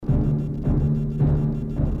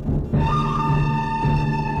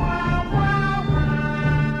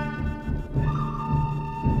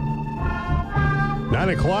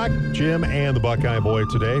o'clock, Jim and the Buckeye Boy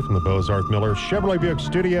today from the Bozarth Miller Chevrolet Buick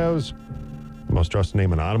Studios. The most trusted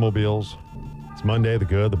name in automobiles. It's Monday, the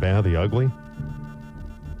good, the bad, the ugly.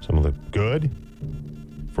 Some of the good.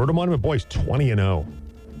 Fruita Monument Boys 20-0.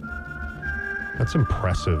 That's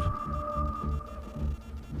impressive.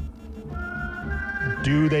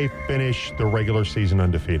 Do they finish the regular season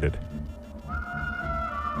undefeated?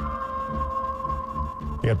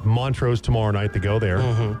 You got Montrose tomorrow night to go there.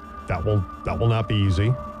 Mm-hmm. That will not be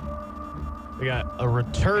easy. We got a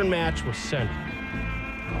return match with Central.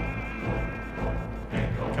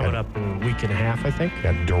 Coming up in a week and a half, I think.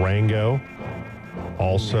 Got Durango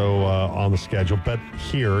also on the schedule, but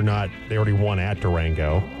here, they already won at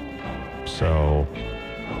Durango. So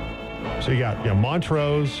you got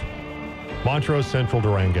Montrose, Central,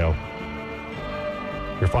 Durango.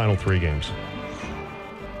 Your final three games.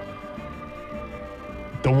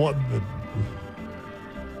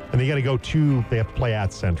 And they got to they have to play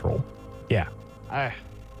at Central. Yeah.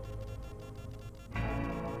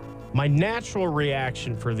 My natural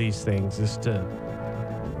reaction for these things is to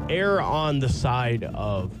err on the side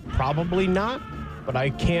of probably not, but I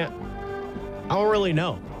don't really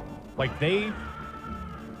know. Like they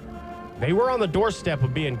were on the doorstep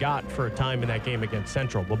of being got for a time in that game against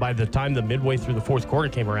Central, but by the time the midway through the fourth quarter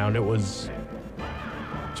came around, it was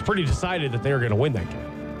pretty decided that they were going to win that game.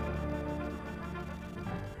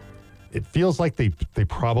 It feels like they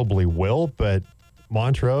probably will, but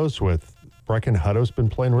Montrose with Brecken Hutto's been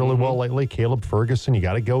playing really well lately. Caleb Ferguson, you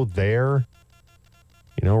got to go there.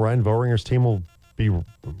 Ryan Vohringer's team will be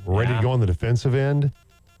ready to go on the defensive end.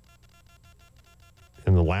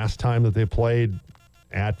 And the last time that they played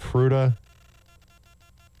at Fruita,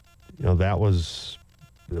 it was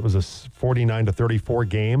a 49-34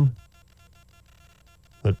 game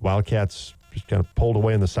that Wildcats just kind of pulled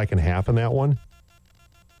away in the second half in that one.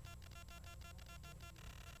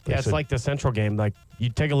 Yeah, it's like the Central game. Like, you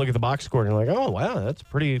take a look at the box score and you're like, oh, wow, that's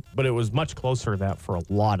pretty. But it was much closer than that for a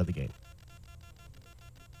lot of the game.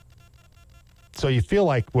 So you feel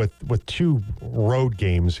like with two road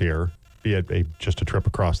games here, be it just a trip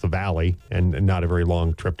across the valley and not a very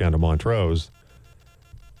long trip down to Montrose,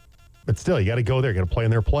 but still, you got to go there, you got to play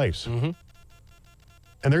in their place. Mm-hmm.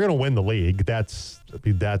 And they're going to win the league. That's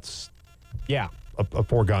a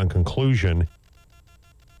foregone conclusion.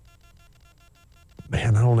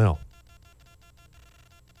 Man, I don't know.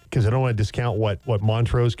 Because I don't want to discount what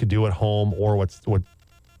Montrose could do at home or what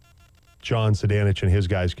John Sedanich and his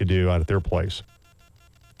guys could do out at their place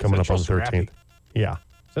coming Central's up on the 13th. Scrappy. Yeah.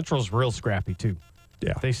 Central's real scrappy, too.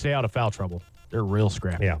 Yeah. If they stay out of foul trouble, they're real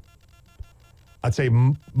scrappy. Yeah. I'd say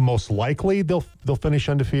most likely they'll finish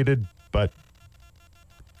undefeated, but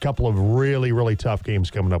a couple of really, really tough games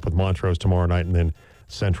coming up with Montrose tomorrow night and then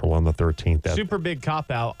Central on the 13th. Super big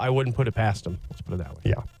cop-out. I wouldn't put it past them. Let's put it that way.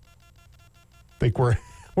 Yeah. I think we're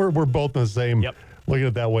both in the same, looking at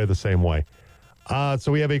it that way the same way.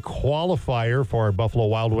 So we have a qualifier for our Buffalo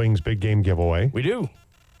Wild Wings big game giveaway. We do.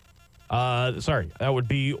 That would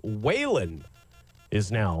be Wayland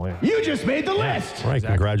is now. You just made the list. All right,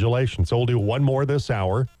 congratulations. So we'll do one more this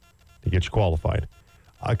hour to get you qualified.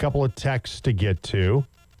 A couple of texts to get to.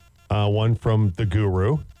 One from the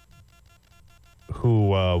Guru, who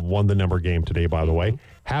won the number game today, by the way.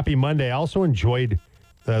 Happy Monday. I also enjoyed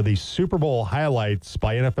the Super Bowl highlights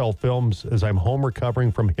by NFL Films as I'm home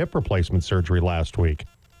recovering from hip replacement surgery last week.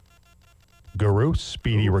 Guru,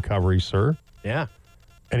 speedy recovery, sir. Yeah.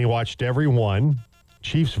 And he watched every one.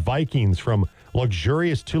 Chiefs-Vikings from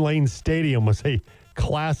luxurious Tulane Stadium was a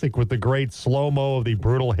classic with the great slow-mo of the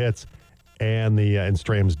brutal hits and the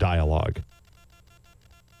Stram's dialogue.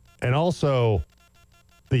 And also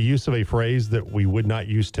the use of a phrase that we would not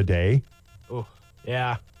use today. Oh,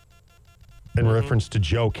 yeah. In reference to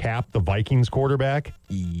Joe Kapp, the Vikings quarterback.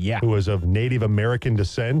 Yeah. Who was of Native American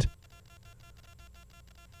descent.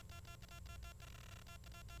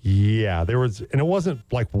 Yeah, there was, and it wasn't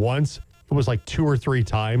like once, it was like 2 or 3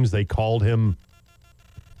 times they called him.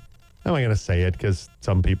 I'm not going to say it because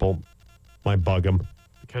some people might bug him.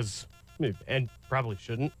 And probably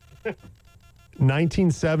shouldn't.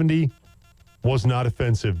 1970 was not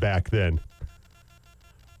offensive back then.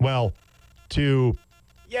 Well, to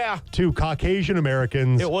Caucasian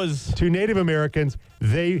Americans, it was. To Native Americans,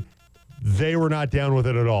 they were not down with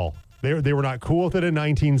it at all. They were not cool with it in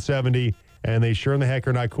 1970, and they sure in the heck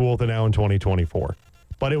are not cool with it now in 2024.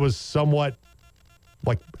 But it was somewhat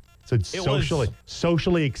like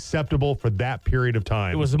socially acceptable for that period of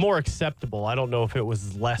time. It was more acceptable. I don't know if it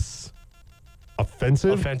was less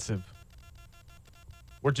offensive.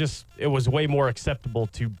 It was way more acceptable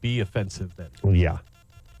to be offensive then. Yeah.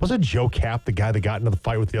 Wasn't Joe Kapp the guy that got into the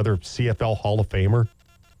fight with the other CFL Hall of Famer?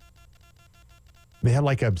 They had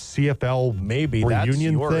like a CFL Maybe reunion that's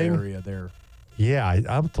your thing. area there. Yeah,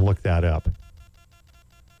 I'll have to look that up.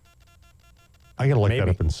 I got to look that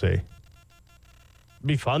Maybe. up and see.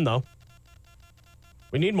 Be fun, though.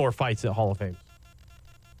 We need more fights at Hall of Fames.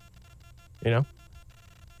 You know?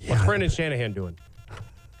 Yeah. What's Brendan Shanahan doing?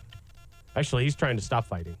 Actually, he's trying to stop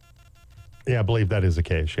fighting. Yeah, I believe that is the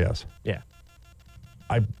case, yes. Yeah.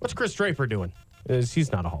 I What's Chris Draper doing?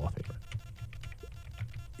 He's not a Hall of Famer.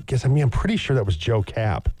 guess, I'm pretty sure that was Joe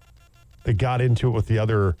Cap that got into it with the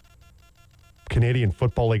other Canadian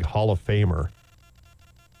Football League Hall of Famer.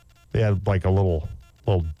 They had like a little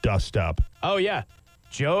dust up. Oh, yeah.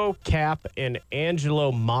 Joe Cap and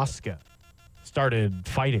Angelo Mosca started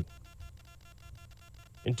fighting.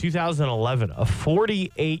 In 2011, a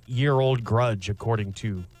 48-year-old grudge, according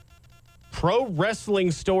to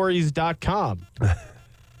ProWrestlingStories.com.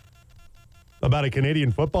 About a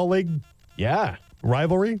Canadian Football League Yeah.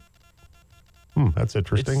 rivalry? That's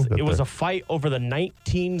interesting. It was a fight over the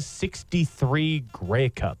 1963 Grey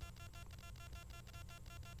Cup.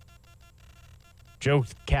 Joe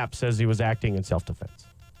Cap says he was acting in self-defense.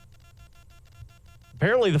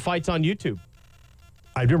 Apparently, the fight's on YouTube.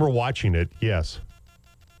 I remember watching it, yes.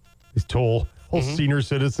 These whole senior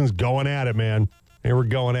citizens going at it, man. They were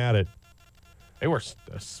going at it. They were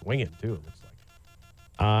swinging, too, it looks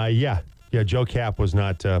like. Yeah, Joe Cap was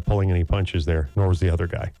not pulling any punches there, nor was the other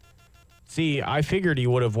guy. See, I figured he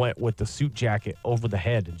would have went with the suit jacket over the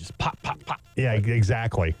head and just pop, pop, pop. Yeah,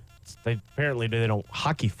 exactly. Apparently, they don't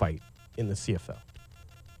hockey fight in the CFL.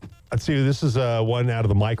 Let's see, this is one out of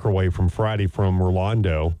the microwave from Friday from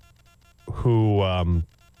Rolando, who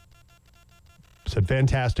said,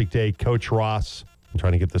 fantastic day, Coach Ross. I'm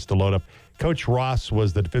trying to get this to load up. Coach Ross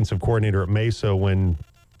was the defensive coordinator at Mesa when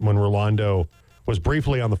Rolando was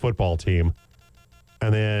briefly on the football team.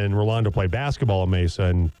 And then Rolando played basketball at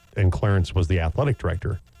Mesa, and Clarence was the athletic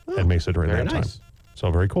director at Mesa during that time. So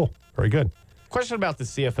very cool. Very good. Question about the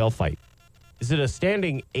CFL fight. Is it a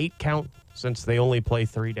standing 8 count since they only play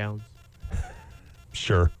 3 downs?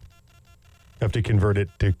 Sure. Have to convert it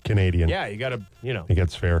to Canadian. Yeah, you got to, I think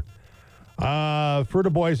that's fair.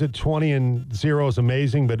 Fruita Boys at 20-0 is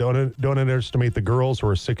amazing, but don't underestimate the girls who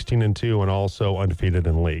are 16-2 and also undefeated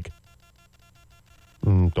in league.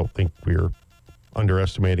 Don't think we're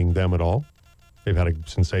underestimating them at all. They've had a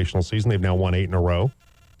sensational season. They've now won 8 in a row.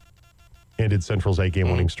 Ended Central's 8-game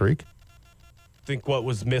winning streak. I think what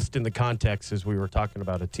was missed in the context is we were talking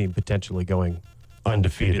about a team potentially going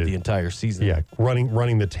undefeated the entire season. Yeah,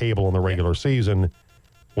 running the table in the regular season,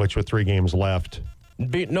 which with 3 games left.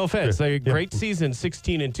 No offense, they had a great season,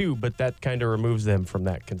 16-2, but that kind of removes them from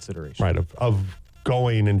that consideration. Right, of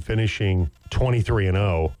going and finishing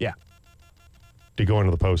 23-0. Yeah. To go into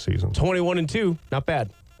the postseason. 21-2, not bad.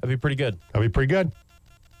 That'd be pretty good. That'd be pretty good.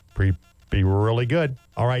 Be really good.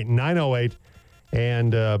 All right, 9:08.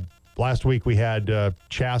 And last week we had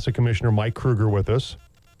CHSAA Commissioner Mike Kruger with us.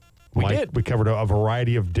 We did. We covered a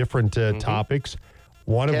variety of different topics,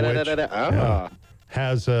 one of which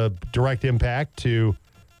has a direct impact to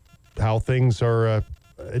how things are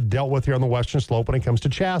dealt with here on the Western Slope when it comes to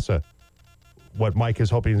CHSAA. What Mike is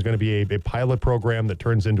hoping is going to be a pilot program that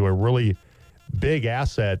turns into a really big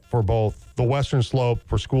asset for both the Western Slope,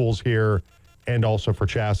 for schools here, and also for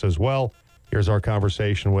CHSAA as well. Here's our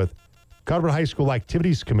conversation with Colorado High School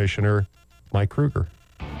Activities Commissioner Mike Kruger.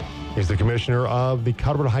 He's the commissioner of the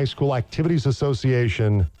Colorado High School Activities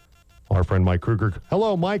Association, our friend Mike Kruger.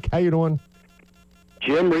 Hello, Mike. How you doing?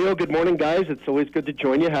 Jim, Rio, good morning, guys. It's always good to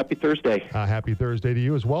join you. Happy Thursday. Happy Thursday to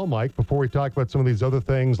you as well, Mike. Before we talk about some of these other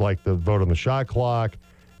things like the vote on the shot clock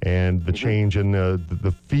and the change in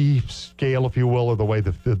the fee scale, if you will, or the way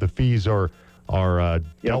the fees are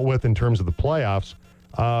dealt with in terms of the playoffs,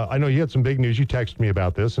 I know you had some big news. You texted me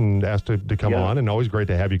about this and asked to come on, and always great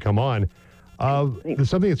to have you come on. There's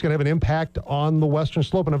something that's going to have an impact on the Western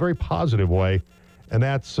Slope in a very positive way, and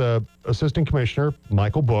that's Assistant Commissioner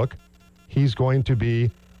Michael Book. He's going to be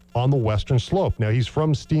on the Western Slope. Now, he's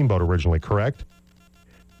from Steamboat originally, correct?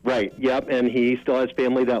 Right, yep, and he still has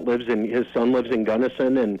family that his son lives in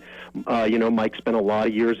Gunnison, and, Mike spent a lot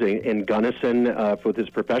of years in Gunnison with his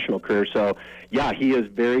professional career. So, yeah, he is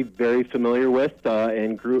very, very familiar with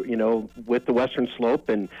and grew, with the Western Slope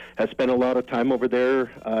and has spent a lot of time over there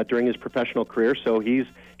during his professional career. So he's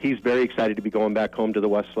very excited to be going back home to the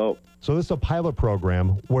West Slope. So this is a pilot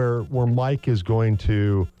program where Mike is going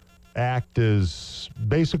to act as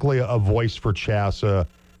basically a voice for CHSAA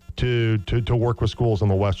to work with schools on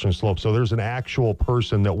the Western Slope. So there's an actual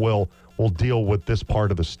person that will deal with this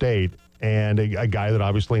part of the state, and a guy that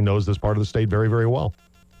obviously knows this part of the state very, very well.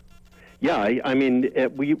 Yeah, I mean,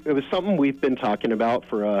 it was something we've been talking about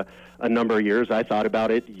for a number of years. I thought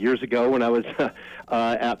about it years ago when I was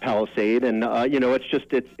at Palisade, and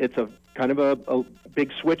it's a kind of a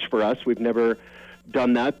big switch for us. We've never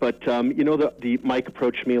done that, but the Mike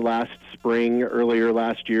approached me earlier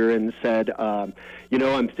last year, and said,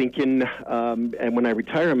 I'm thinking, and when I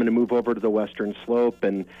retire, I'm going to move over to the Western Slope,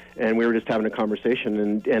 and we were just having a conversation,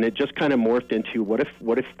 and it just kind of morphed into what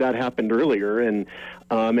if that happened earlier, and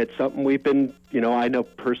it's something we've been, I know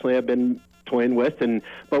personally I've been toying with,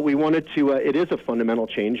 but we wanted to. It is a fundamental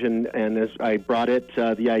change, and as I brought it,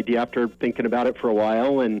 the idea after thinking about it for a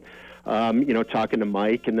while, and talking to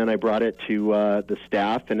Mike, and then I brought it to the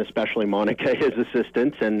staff, and especially Monica, his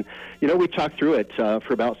assistant, and we talked through it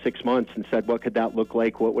for about 6 months and said, what could that look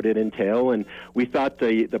like? What would it entail? And we thought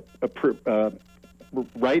the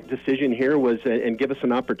right decision here was, and give us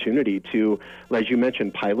an opportunity to, as you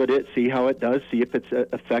mentioned, pilot it, see how it does, see if it's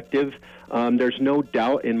effective. There's no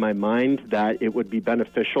doubt in my mind that it would be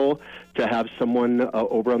beneficial to have someone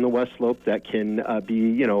over on the West Slope that can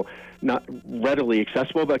be, not readily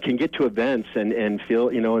accessible, but can get to events and feel,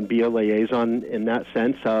 and be a liaison in that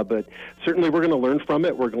sense. But certainly we're going to learn from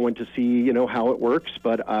it. We're going to see, how it works.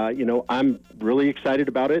 But, I'm really excited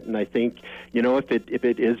about it. And I think, if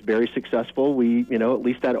it is very successful, we, at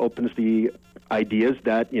least that opens the ideas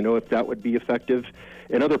that, if that would be effective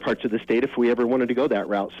in other parts of the state if we ever wanted to go that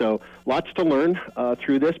route. So lots to learn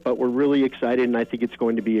through this, but we're really excited, and I think it's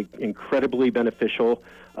going to be incredibly beneficial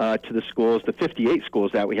to the schools, the 58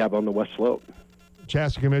 schools that we have on the West Slope.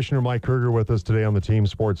 Shasta Commissioner Mike Kruger with us today on the Team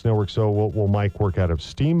Sports Network. So will Mike work out of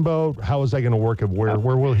Steamboat? How is that going to work? Where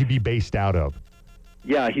will he be based out of?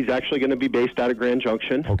 Yeah, he's actually going to be based out of Grand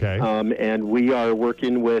Junction. Okay. And we are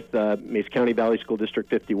working with Mace County Valley School District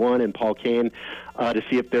 51 and Paul Kane to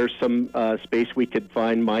see if there's some space we could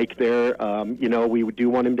find Mike there. We do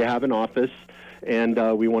want him to have an office,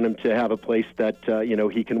 and we want him to have a place that,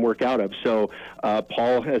 he can work out of. So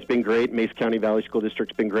Paul has been great. Mace County Valley School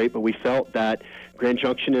District's been great, but we felt that Grand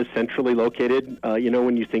Junction is centrally located.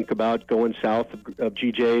 When you think about going south of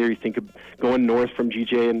GJ, or you think of going north from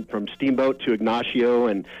GJ and from Steamboat to Ignacio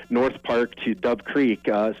and North Park to Dove Creek,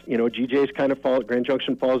 GJ's kind of Grand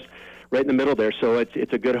Junction falls right in the middle there. So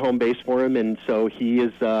it's a good home base for him, and so he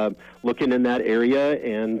is looking in that area,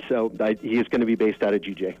 and so he is going to be based out of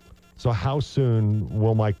GJ. So how soon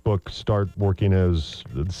will Mike Book start working as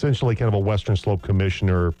essentially kind of a Western Slope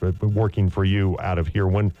commissioner, working for you out of here?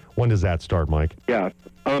 When does that start, Mike? Yeah,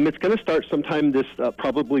 it's going to start sometime this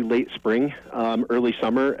probably late spring, early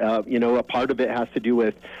summer. A part of it has to do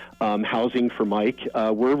with housing for Mike.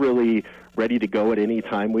 We're really ready to go at any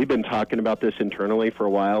time. We've been talking about this internally for a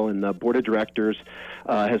while, and the board of directors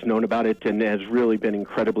has known about it and has really been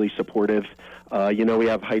incredibly supportive. We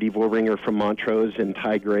have Heidi Vorringer from Montrose and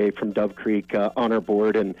Ty Gray from Dove Creek on our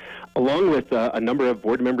board, and along with a number of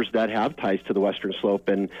board members that have ties to the Western Slope,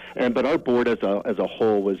 but our board as a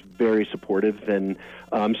whole was very supportive, and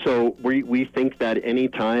so we think that any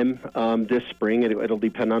time this spring, it'll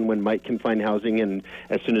depend on when Mike can find housing and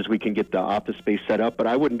as soon as we can get the office space set up, but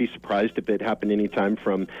I wouldn't be surprised if it happened any time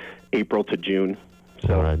from April to June.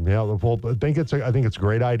 So. All right. Yeah. Well, I think it's a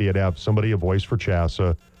great idea to have somebody, a voice for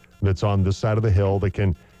Chassa, that's on this side of the hill that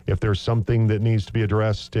can, if there's something that needs to be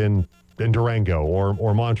addressed in Durango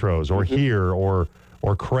or Montrose or here or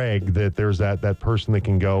Craig, that there's that person that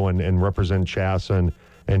can go and represent Chassa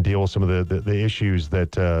and deal with some of the issues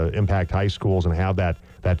that impact high schools, and have that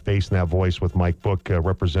face and that voice with Mike Book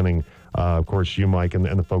representing, of course, you, Mike, and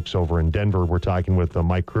the folks over in Denver. We're talking with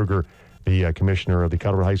Mike Kruger, the commissioner of the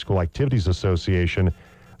Colorado High School Activities Association.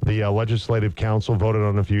 The Legislative Council voted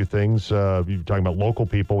on a few things. You're talking about local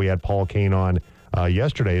people. We had Paul Kane on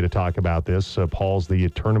yesterday to talk about this. Paul's the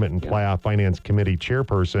Tournament and Playoff Finance Committee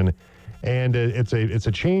chairperson, and it's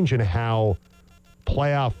a change in how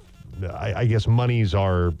playoff, I guess, monies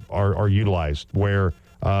are utilized, where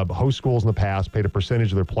host schools in the past paid a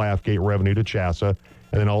percentage of their playoff gate revenue to Chassa,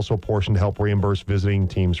 and then also a portion to help reimburse visiting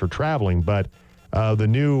teams for traveling. But the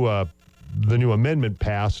new amendment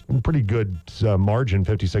passed a pretty good margin,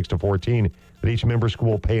 56-14, that each member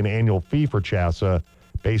school will pay an annual fee for Chassa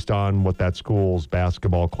based on what that school's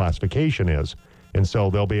basketball classification is. And so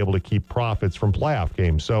they'll be able to keep profits from playoff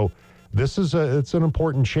games. So this is it's an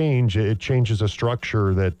important change. It changes a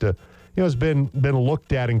structure that has been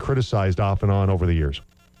looked at and criticized off and on over the years.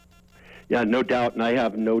 Yeah, no doubt, and I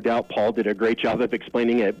have no doubt Paul did a great job of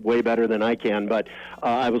explaining it way better than I can, but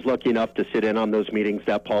I was lucky enough to sit in on those meetings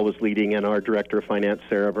that Paul was leading and our Director of Finance,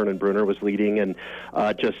 Sarah Vernon Bruner, was leading, and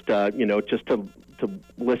just to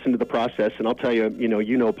listen to the process. And I'll tell you,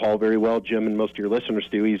 you know Paul very well, Jim, and most of your listeners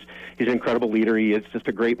do. He's an incredible leader. He is just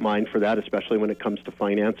a great mind for that, especially when it comes to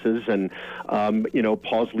finances. And,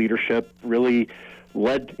 Paul's leadership really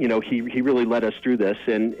led, he really led us through this.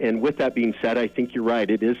 And with that being said, I think you're right.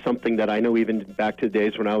 It is something that I know even back to the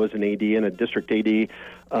days when I was an AD and a district AD,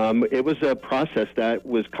 it was a process that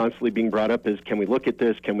was constantly being brought up is, can we look at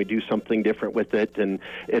this? Can we do something different with it? And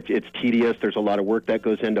it's tedious. There's a lot of work that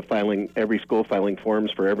goes into every school filing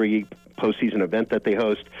forms for every postseason event that they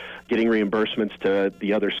host, getting reimbursements to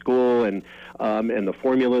the other school, and the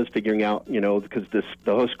formulas, figuring out, because the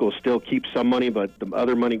host school still keeps some money, but the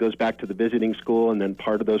other money goes back to the visiting school, and then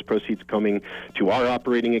part of those proceeds coming to our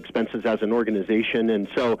operating expenses as an organization. And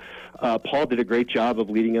so Paul did a great job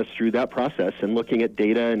of leading us through that process and looking at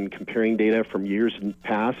data and comparing data from years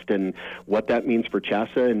past and what that means for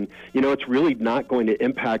CHSAA. And, it's really not going to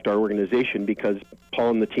impact our organization because Paul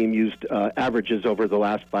and the team used averages over the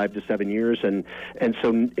last 5 to 7 years, and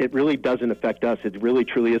so it really doesn't affect us. It really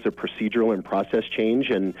truly is a procedural and process change,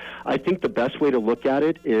 and I think the best way to look at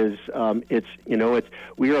it is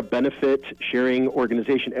we are a benefit sharing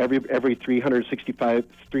organization. Every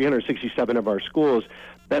 367 of our schools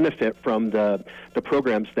benefit from the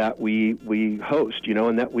programs that we host,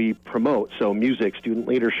 and that we promote. So music, student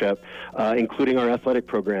leadership, including our athletic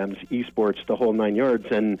programs, esports, the whole 9 yards.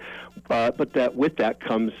 And but that with that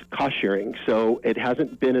comes cost sharing. So it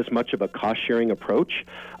hasn't been as much of a cost sharing approach,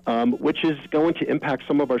 which is going to impact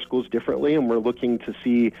some of our schools differently. And we're looking to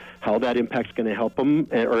see how that impact's going to help them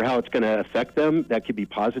or how it's going to affect them. That could be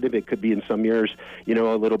positive. It could be in some years, a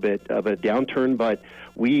little bit of a downturn. But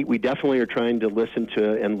we definitely are trying to listen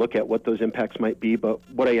to and look at what those impacts might be. But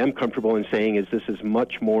what I am comfortable in saying is this is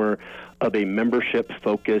much more of a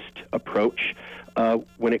membership-focused approach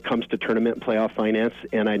when it comes to tournament and playoff finance.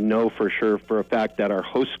 And I know for a fact that our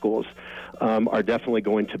host schools are definitely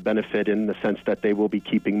going to benefit in the sense that they will be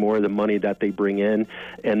keeping more of the money that they bring in.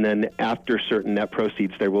 And then after certain net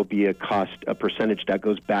proceeds, there will be a percentage that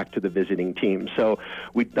goes back to the visiting team. So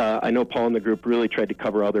I know Paul and the group really tried to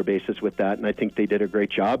cover all their bases with that, and I think they did a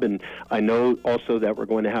great job. And I know also that we're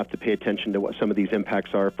going to have to pay attention to what some of these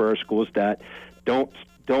impacts are for our schools that don't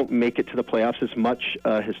make it to the playoffs as much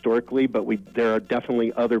historically, but there are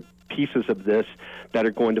definitely other pieces of this that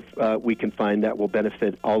are going to we can find that will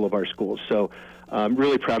benefit all of our schools. So I'm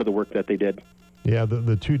really proud of the work that they did. Yeah,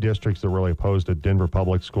 the two districts that really opposed it, Denver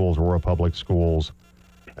Public Schools, Aurora Public Schools,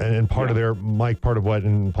 and part of what,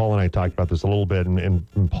 and Paul and I talked about this a little bit,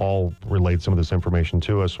 and Paul relayed some of this information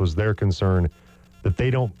to us, was their concern that they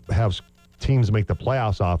don't have teams make the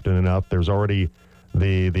playoffs often enough. There's already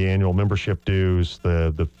the annual membership dues,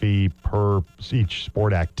 the fee per each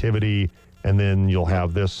sport activity, and then you'll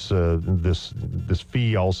have this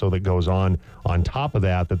fee also that goes on top of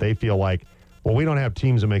that they feel like, well, we don't have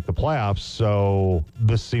teams that make the playoffs, so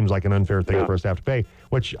this seems like an unfair thing for us to have to pay.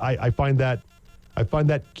 Which I find that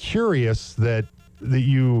curious that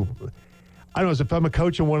you, I don't know, as if I'm a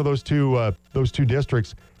coach in one of those two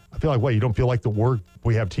districts, I feel like, you don't feel like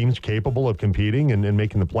we have teams capable of competing and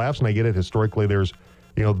making the playoffs? And I get it. Historically, there's,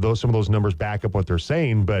 some of those numbers back up what they're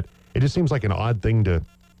saying, but it just seems like an odd thing to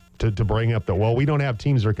bring up that, well, we don't have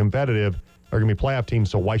teams that are competitive, are going to be playoff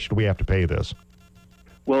teams, so why should we have to pay this?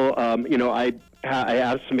 Well, I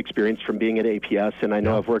have some experience from being at APS, and I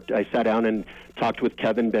know I sat down and talked with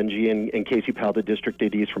Kevin Benji and Casey Powell, the district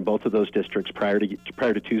ADs from both of those districts prior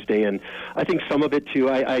to Tuesday, and I think some of it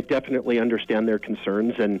too, I definitely understand their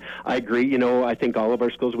concerns, and I agree. I think all of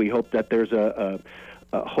our schools, we hope that there's a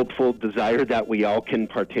hopeful desire that we all can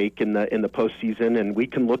partake in the postseason, and we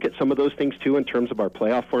can look at some of those things too in terms of our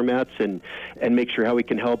playoff formats and make sure how we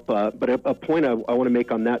can help. But a point I want to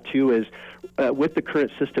make on that too is with the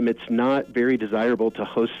current system, it's not very desirable to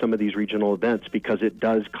host some of these regional events because it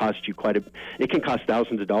does cost you it can cost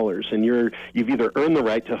thousands of dollars, and you've either earned the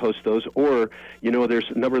right to host those or there's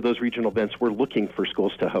a number of those regional events we're looking for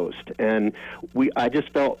schools to host. And I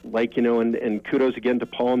just felt like and kudos again to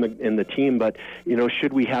Paul and the team, but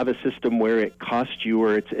should we have a system where it costs you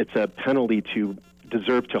or it's a penalty to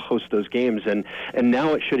deserve to host those games, and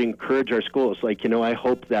now it should encourage our schools. I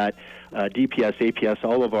hope that DPS, APS,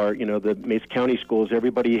 all of our the Mesa County schools,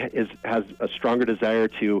 everybody has a stronger desire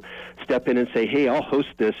to step in and say, hey, I'll host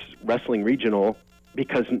this wrestling regional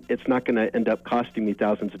because it's not going to end up costing me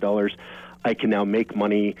thousands of dollars. I can now make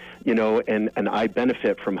money, and I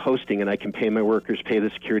benefit from hosting, and I can pay my workers, pay the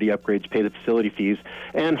security upgrades, pay the facility fees,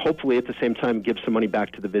 and hopefully at the same time give some money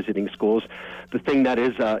back to the visiting schools. The thing that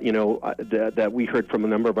is, that we heard from a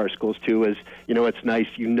number of our schools too is, it's nice,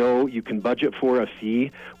 you can budget for a fee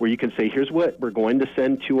where you can say, here's what we're going to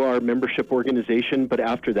send to our membership organization, but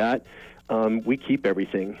after that, we keep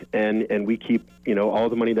everything, and we keep all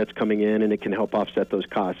the money that's coming in, and it can help offset those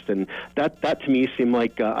costs. And that to me seemed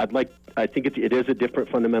like I think it is a different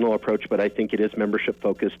fundamental approach, but I think it is membership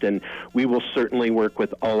focused, and we will certainly work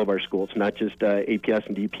with all of our schools, not just APS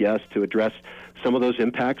and DPS, to address some of those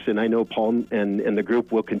impacts. And I know Paul and the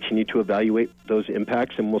group will continue to evaluate those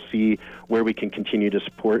impacts, and we'll see where we can continue to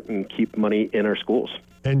support and keep money in our schools.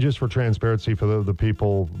 And just for transparency for the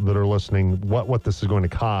people that are listening, what this is going to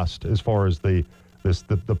cost as far as the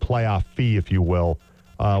playoff fee, if you will.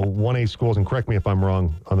 1A schools, and correct me if I'm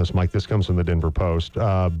wrong on this, Mike, this comes from the Denver Post.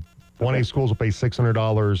 1A schools will pay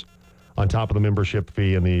 $600 on top of the membership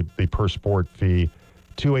fee and the per sport fee.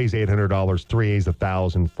 2A's $800, 3A's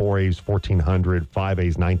 $1,000, 4A's $1,400,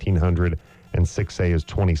 5A's $1,900, and 6A is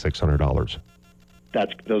 $2,600.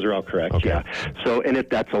 Those are all correct. Okay. Yeah. So, and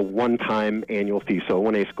that's a one-time annual fee. So,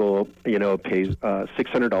 1A school, pays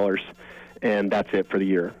 $600, and that's it for the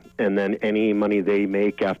year. And then any money they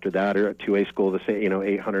make after that, or a 2A school, to say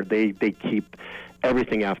 $800, they keep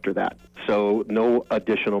everything after that. So, no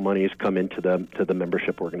additional monies come into the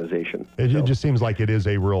membership organization. It just seems like it is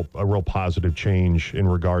a real positive change in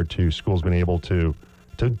regard to schools being able to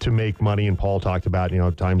make money. And Paul talked about,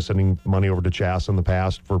 times sending money over to Chas in the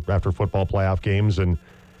past after football playoff games, and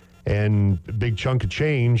a big chunk of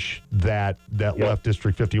change that left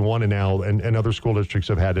District 51, and now and other school districts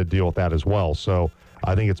have had to deal with that as well. So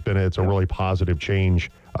I think it's a really positive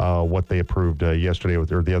change what they approved yesterday or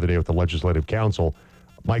the other day with the Legislative Council.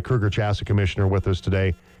 Mike Kruger, Chassa Commissioner, with us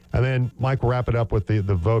today. And then, Mike, we'll wrap it up with the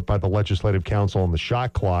vote by the Legislative Council on the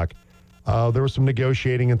shot clock. There was some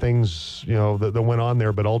negotiating and things, that went on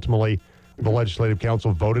there, but ultimately the Legislative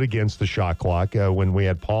Council voted against the shot clock when we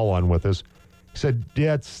had Paul on with us. He said,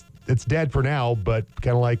 yeah, it's dead for now, but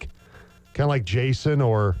kind of like Jason,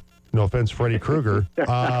 or no offense, Freddy Krueger,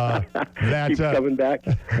 that keeps coming back.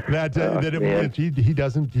 He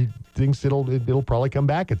thinks it'll probably come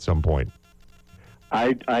back at some point.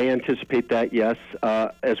 I anticipate that, yes,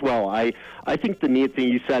 as well. I think the neat thing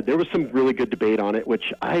you said, there was some really good debate on it,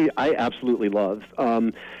 which I absolutely love.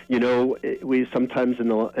 We sometimes in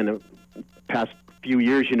the past few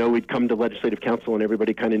years, we'd come to Legislative Council and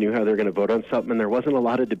everybody kind of knew how they were going to vote on something, and there wasn't a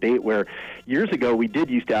lot of debate, where years ago we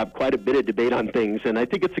used to have quite a bit of debate on things. And I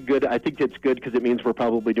think it's good because it means we're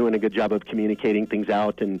probably doing a good job of communicating things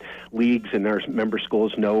out, and leagues and our member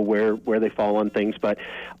schools know where they fall on things. But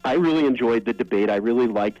I really enjoyed the debate. I really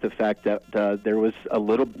liked the fact that there was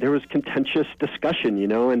contentious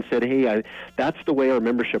discussion, and said, hey, that's the way our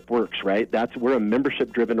membership works, right? We're a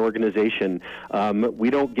membership-driven organization.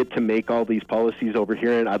 We don't get to make all these policies over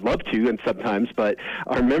here, and I'd love to, and sometimes, but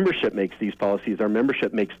our membership makes these policies. Our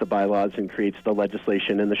membership makes the bylaws and creates the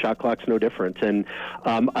legislation, and the shot clock's no different. And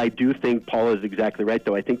I do think Paul is exactly right,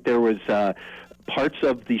 though. I think there was parts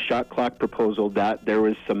of the shot clock proposal that there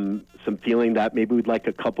was some feeling that maybe we'd like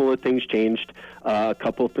a couple of things changed,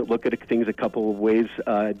 look at things a couple of ways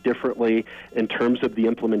differently in terms of the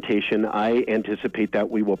implementation. I anticipate that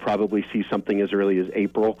we will probably see something as early as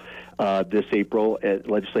this April at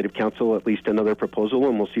Legislative Council, at least another proposal,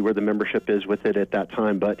 and we'll see where the membership is with it at that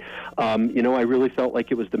time. But, I really felt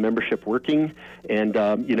like it was the membership working, and,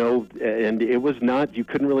 and it was not, you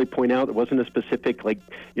couldn't really point out, it wasn't a specific,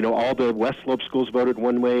 all the West Slope schools voted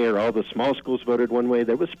one way or all the small schools voted one way.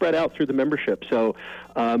 That was spread out through the membership. So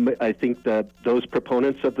I think that those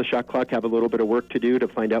proponents of the shot clock have a little bit of work to do to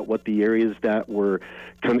find out what the areas that were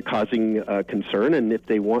causing concern, and if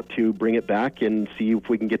they want to bring it back and see if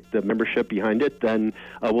we can get the membership behind it, then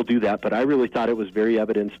we'll do that. But I really thought it was very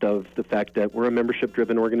evidenced of the fact that we're a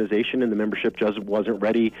membership-driven organization, and the membership just wasn't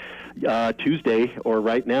ready Tuesday or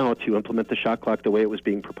right now to implement the shot clock the way it was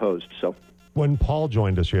being proposed. So when Paul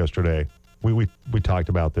joined us yesterday, we talked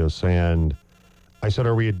about this, and I said,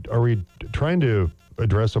 are we trying to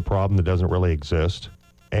address a problem that doesn't really exist?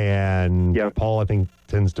 And yeah. Paul, I think,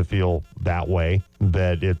 tends to feel that way,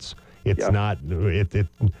 that it's yeah. not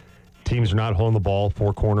teams are not holding the ball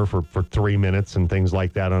four corner for 3 minutes and things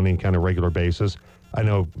like that on any kind of regular basis. I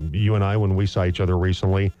know you and I, when we saw each other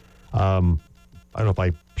recently, I don't know if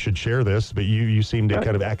I should share this, but you seem to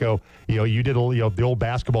kind of echo, you did the old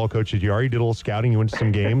basketball coach at UR, you did a little scouting, you went to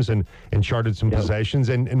some games and charted some possessions.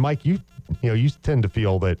 And Mike, you tend to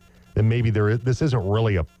feel that maybe this isn't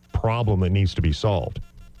really a problem that needs to be solved?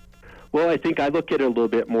 Well, I think I look at it a little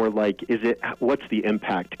bit more like, what's the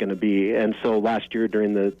impact going to be? And so last year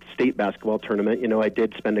during the state basketball tournament, I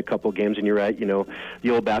did spend a couple games, and you're right, the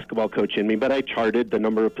old basketball coach in me, but I charted the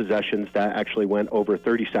number of possessions that actually went over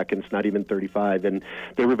 30 seconds, not even 35, and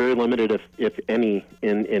they were very limited, if any,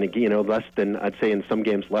 in a less than, I'd say in some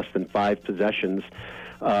games, less than 5 possessions.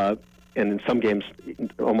 And in some games,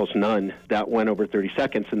 almost none that went over 30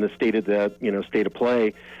 seconds. And the state of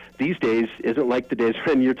play these days isn't like the days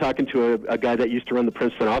when you're talking to a guy that used to run the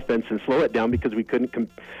Princeton offense and slow it down because we couldn't,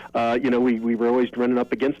 we were always running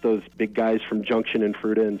up against those big guys from Junction and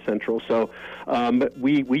Fruita and Central. So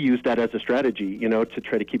we used that as a strategy, to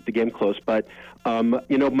try to keep the game close. But,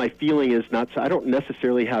 my feeling is I don't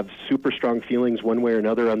necessarily have super strong feelings one way or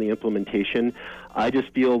another on the implementation. I just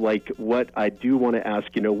feel like what I do want to ask,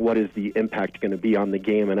 what is the impact going to be on the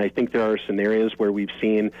game? And I think there are scenarios where we've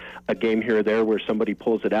seen a game here or there where somebody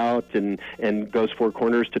pulls it out and goes 4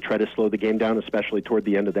 corners to try to slow the game down, especially toward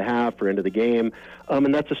the end of the half or end of the game.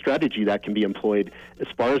 And that's a strategy that can be employed. As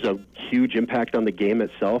far as a huge impact on the game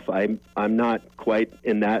itself, I'm not quite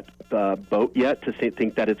in that boat yet to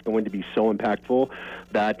think that it's going to be so impactful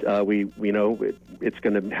that it's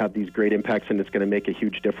going to have these great impacts and it's going to make a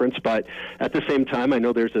huge difference. But at the same time, I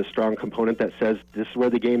know there's a strong component that says this is where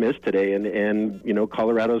the game is today, and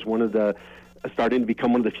Colorado's starting to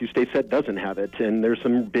become one of the few states that doesn't have it, and there's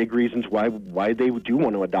some big reasons why they do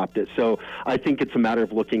want to adopt it. So I think it's a matter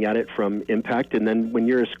of looking at it from impact, and then when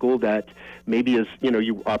you're a school that maybe is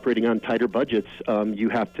you operating on tighter budgets, you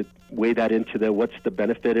have to weigh that into what's the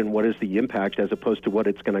benefit and what is the impact as opposed to what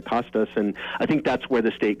it's going to cost us. And I think that's where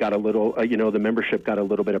the state got a little, the membership got a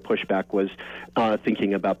little bit of pushback, was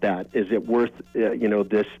thinking about that. Is it worth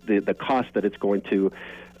the cost that it's going to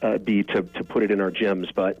be to put it in our gyms?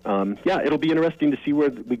 But it'll be interesting to see where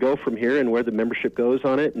we go from here and where the membership goes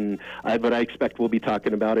on it. And but I expect we'll be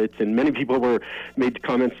talking about it. And many people made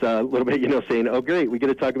comments a little bit, saying, "Oh, great, we get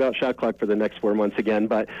to talk about shot clock for the next 4 months again."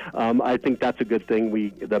 But I think that's a good thing.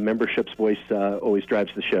 The membership's voice always drives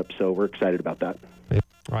the ship, so we're excited about that.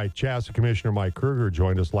 All right, CHSAA Commissioner Mike Krueger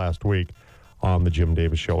joined us last week on the Jim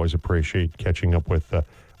Davis Show. Always appreciate catching up with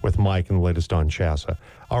Mike and the latest on CHSAA.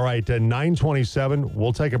 All right, 9:27.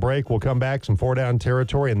 We'll take a break. We'll come back. Some 4-down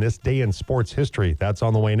territory in this day in sports history. That's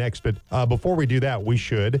on the way next. But before we do that, we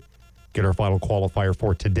should get our final qualifier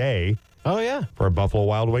for today. Oh, yeah. For a Buffalo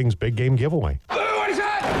Wild Wings big game giveaway. What is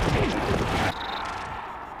that?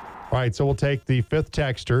 All right, so we'll take the 5th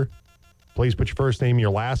texter. Please put your first name,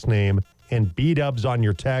 your last name, and B-dubs on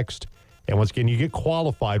your text. And once again, you get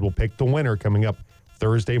qualified. We'll pick the winner coming up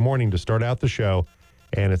Thursday morning to start out the show.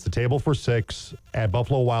 And it's a table for 6 at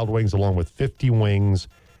Buffalo Wild Wings, along with 50 wings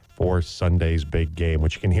for Sunday's big game,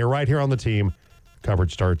 which you can hear right here on the team.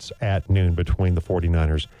 Coverage starts at noon between the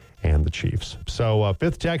 49ers and the Chiefs. So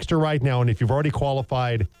 5th texter right now, and if you've already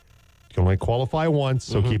qualified, you can only qualify once,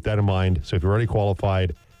 so keep that in mind. So if you're already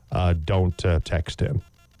qualified, don't text in.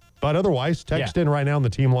 But otherwise, text in right now on the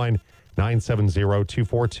team line,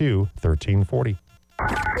 970-242-1340.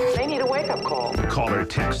 They need a wake-up call. Call or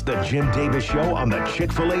text the Jim Davis Show on the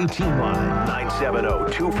Chick-fil-A team line,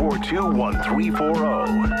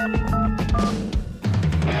 970-242-1340.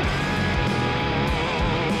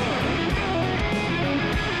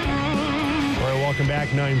 Welcome back,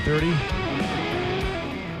 9:30.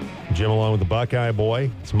 Jim along with the Buckeye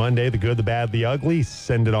Boy. It's Monday, the good, the bad, the ugly.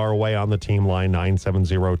 Send it our way on the team line,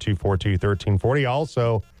 970-242-1340.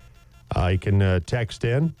 Also, you can text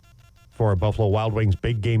in for a Buffalo Wild Wings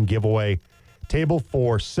big game giveaway. Table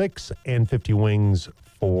for 6 and 50 wings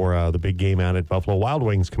for the big game out at Buffalo Wild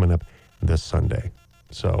Wings coming up this Sunday.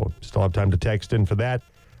 So still have time to text in for that.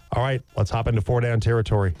 All right, let's hop into 4-down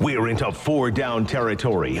territory. We're into 4-down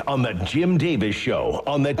territory on the Jim Davis Show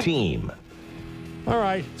on the team. All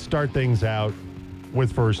right, start things out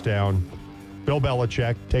with first down. Bill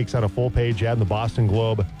Belichick takes out a full-page ad in the Boston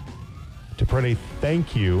Globe to print a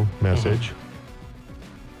thank you message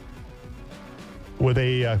with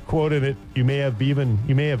a quote in it. You may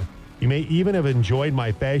even have enjoyed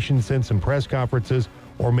my fashion sense and press conferences,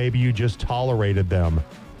 or maybe you just tolerated them.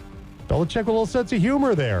 Belichick with a little sense of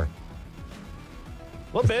humor there.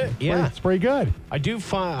 A little bit, yeah. It's pretty good. I do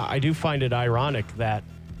find it ironic that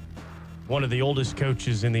one of the oldest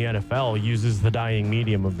coaches in the NFL uses the dying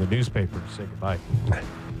medium of the newspaper to say goodbye.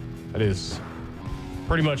 That is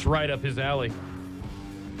pretty much right up his alley.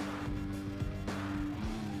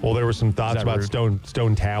 Well, there were some thoughts about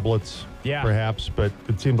stone tablets, perhaps, but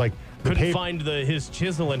it seemed like couldn't find his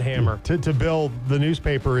chisel and hammer to build the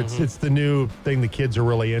newspaper. It's the new thing the kids are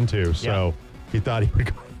really into. So he thought he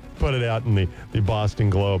would put it out in the Boston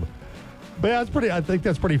Globe. But yeah, I think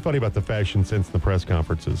that's pretty funny about the fashion sense in the press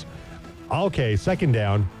conferences. Okay, second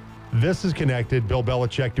down. This is connected, Bill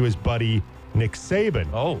Belichick, to his buddy Nick Saban.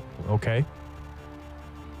 Oh, okay.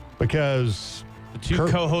 Because The two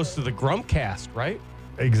co-hosts of the Grumpcast, right?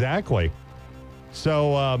 Exactly.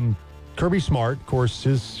 So Kirby Smart, of course,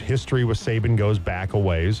 his history with Saban goes back a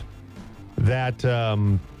ways. That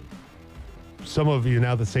some of you,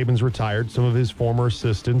 now that Saban's retired, some of his former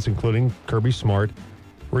assistants, including Kirby Smart,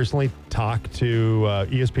 recently talked to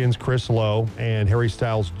ESPN's Chris Lowe and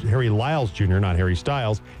Harry Lyles Jr., not Harry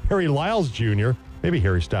Styles, Harry Lyles Jr., maybe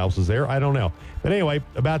Harry Styles is there, I don't know. But anyway,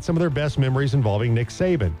 about some of their best memories involving Nick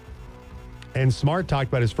Saban. And Smart talked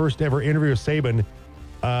about his first ever interview with Saban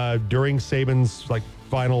during Saban's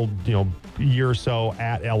final year or so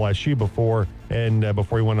at LSU before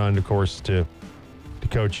he went on, of course, to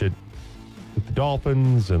coach with the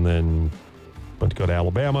Dolphins and then went to go to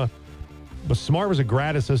Alabama. But Smart was a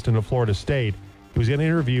grad assistant at Florida State. He was in an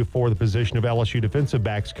interview for the position of LSU defensive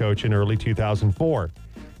backs coach in early 2004.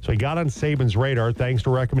 So he got on Saban's radar thanks to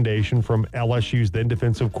a recommendation from LSU's then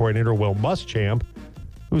defensive coordinator Will Muschamp,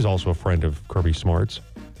 who was also a friend of Kirby Smart's.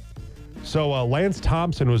 So Lance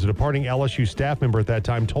Thompson was a departing LSU staff member at that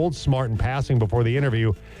time, told Smart in passing before the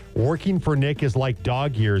interview, working for Nick is like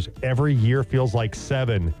dog years. Every year feels like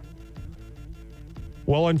 7.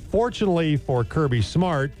 Well, unfortunately for Kirby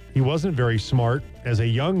Smart, he wasn't very smart as a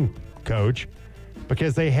young coach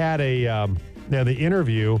because they had the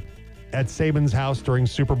interview at Saban's house during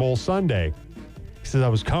Super Bowl Sunday. He says, I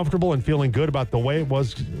was comfortable and feeling good about the way it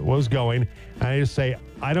was going. And I just say,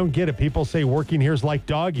 I don't get it. People say working here is like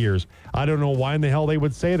dog years. I don't know why in the hell they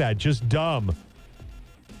would say that. Just dumb.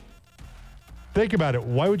 Think about it.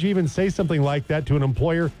 Why would you even say something like that to an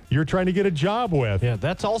employer you're trying to get a job with? Yeah,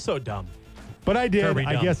 that's also dumb. But I did.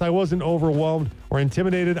 I guess I wasn't overwhelmed or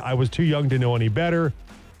intimidated. I was too young to know any better.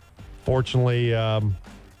 Fortunately, it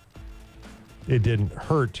didn't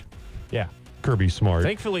hurt Kirby Smart.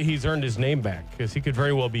 Thankfully, he's earned his name back because he could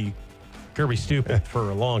very well be Kirby Stupid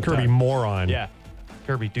for a long time. Kirby Moron. Yeah.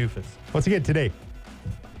 Kirby Doofus. Once again, today,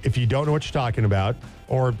 if you don't know what you're talking about,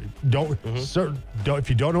 or if you don't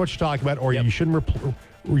know what you're talking about, or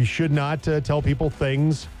you should not tell people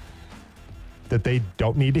things that they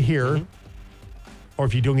don't need to hear, or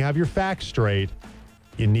if you don't have your facts straight,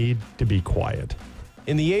 you need to be quiet.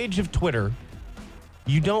 In the age of Twitter,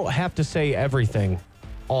 you don't have to say everything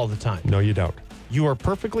all the time. No, you don't. You are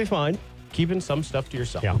perfectly fine keeping some stuff to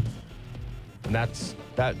yourself. Yeah. And that's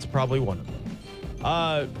probably one of them.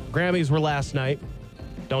 Grammys were last night.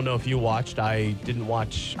 Don't know if you watched. I didn't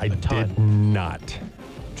watch a ton. I did not.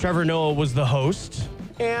 Trevor Noah was the host.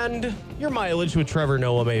 And your mileage with Trevor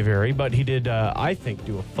Noah may vary, but he did, I think,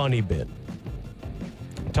 do a funny bit.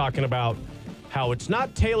 Talking about how it's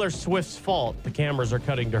not Taylor Swift's fault the cameras are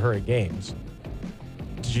cutting to her at games.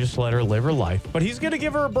 Just let her live her life. But he's going to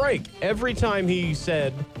give her a break. Every time he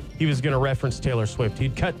said he was going to reference Taylor Swift,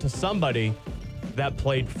 he'd cut to somebody that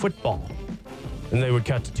played football. And they would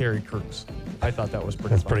cut to Terry Crews. I thought that was pretty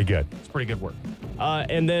That's fun. pretty good. It's pretty good work.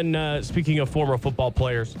 And then speaking of former football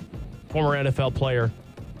players, former NFL player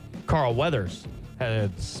Carl Weathers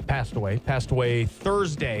has passed away. Passed away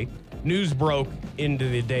Thursday. News broke into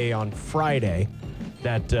the day on Friday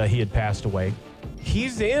that he had passed away.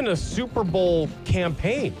 He's in a Super Bowl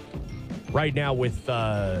campaign right now with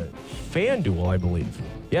FanDuel, I believe.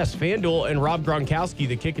 Yes, FanDuel and Rob Gronkowski,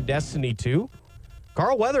 the Kick of Destiny 2.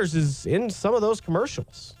 Carl Weathers is in some of those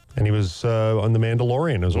commercials. And he was on The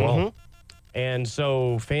Mandalorian as well. And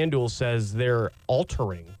so FanDuel says they're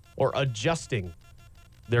altering or adjusting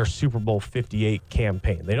their Super Bowl 58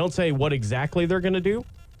 campaign. They don't say what exactly they're going to do,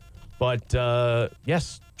 but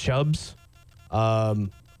yes, Chubbs.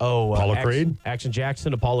 Apollo Creed? Action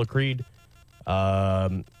Jackson, Apollo Creed.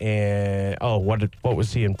 And what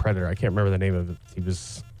was he in Predator? I can't remember the name of it. He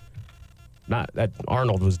was not that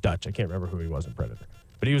Arnold was Dutch. I can't remember who he was in Predator,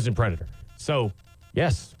 but he was in Predator. So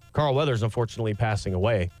yes, Carl Weathers unfortunately passing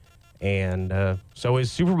away. And so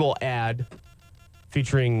his Super Bowl ad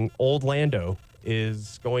featuring Old Lando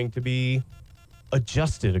is going to be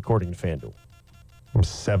adjusted according to FanDuel. I'm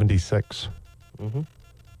 76.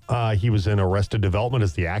 He was in Arrested Development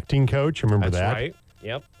as the acting coach. Remember that? That's right.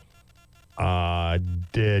 Yep.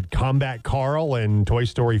 Did Combat Carl in Toy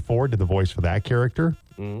Story 4, did the voice for that character.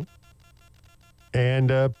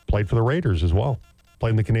 And played for the Raiders as well.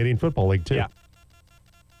 Played in the Canadian Football League, too. Yeah.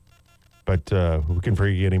 But who can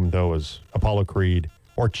forget him, though, as Apollo Creed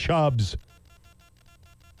or Chubbs.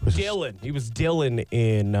 Dylan. He was Dylan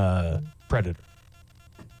in Predator.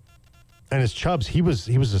 And as Chubbs, he was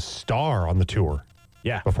a star on the tour.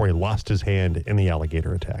 Yeah. Before he lost his hand in the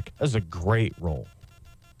alligator attack. That was a great role.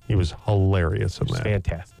 He was hilarious in It's that.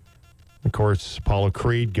 fantastic. Of course, Apollo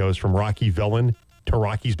Creed goes from Rocky villain to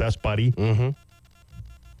Rocky's best buddy. Mm-hmm. And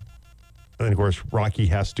then, of course, Rocky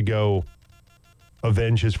has to go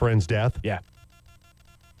avenge his friend's death. Yeah.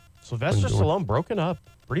 Sylvester Stallone broken up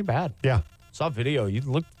pretty bad. Yeah. Saw video. You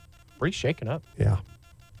looked pretty shaken up. Yeah.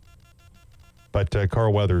 But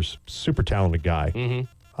Carl Weathers, super talented guy.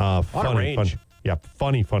 Mm-hmm. range.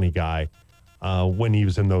 Funny guy when he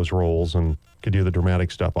was in those roles and could do the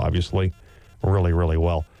dramatic stuff, obviously, really, really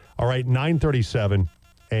well. All right, 9:37,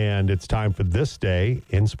 and it's time for this day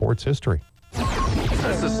in sports history.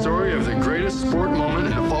 That's the story of the greatest sport moment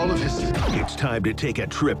in all of history. It's time to take a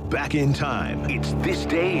trip back in time. It's this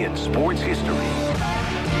day in sports history.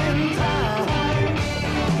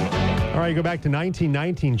 All right, go back to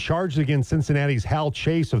 1919. Charges against Cincinnati's Hal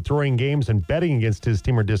Chase of throwing games and betting against his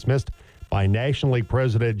team are dismissed by National League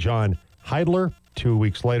President John Heidler. 2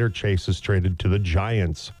 weeks later, Chase is traded to the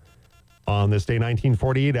Giants. On this day,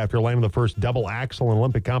 1948, after landing the first double axel in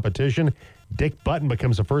Olympic competition, Dick Button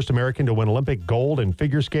becomes the first American to win Olympic gold in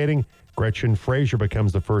figure skating. Gretchen Fraser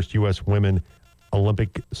becomes the first U.S. women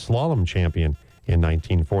Olympic slalom champion in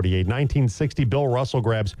 1948. 1960, Bill Russell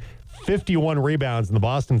grabs 51 rebounds in the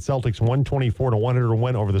Boston Celtics 124-100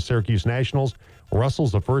 win over the Syracuse Nationals.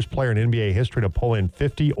 Russell's the first player in NBA history to pull in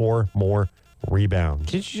 50 or more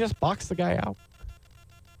rebounds. Didn't you just box the guy out?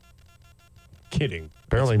 Kidding.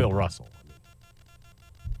 Apparently- It's Bill Russell.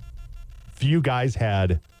 Few guys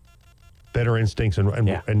had better instincts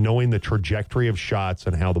and knowing the trajectory of shots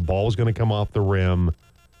and how the ball was going to come off the rim.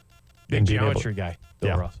 Big and being able- geometry guy,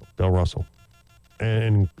 Bill Russell. Bill Russell.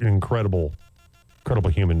 And an incredible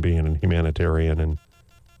human being and humanitarian and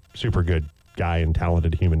super good guy and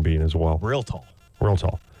talented human being as well. Real tall. Real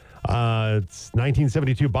tall. It's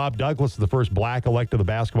 1972. Bob Douglas is the first black elected to the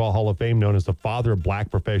Basketball Hall of Fame, known as the father of black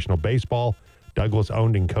professional baseball. Douglas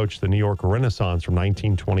owned and coached the New York Renaissance from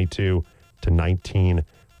 1922 to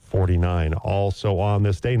 1949. Also on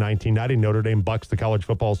this day, 1990, Notre Dame bucks the College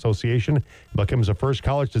Football Association, becomes the first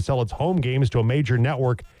college to sell its home games to a major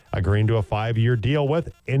network, agreeing to a 5-year deal with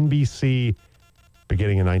NBC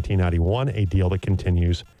beginning in 1991, a deal that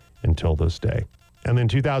continues until this day. And then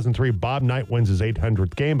 2003, Bob Knight wins his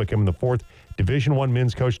 800th game, becoming the fourth Division I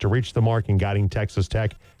men's coach to reach the mark and guiding Texas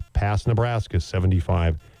Tech past Nebraska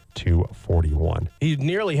 75-41. He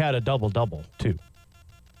nearly had a double-double, too.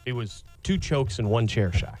 It was 2 chokes and 1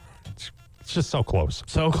 chair shot. It's just so close.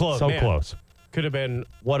 So close. So man. close. Could have been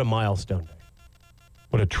what a milestone day.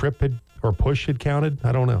 What a trip had, or push had counted?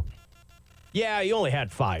 I don't know. Yeah, he only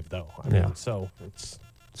had 5, though. I mean, Yeah. so It's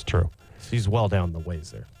true. he's well down the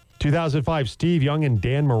ways there. 2005, Steve Young and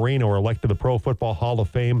Dan Marino are elected to the Pro Football Hall of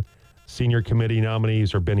Fame. Senior committee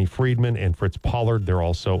nominees are Benny Friedman and Fritz Pollard. They're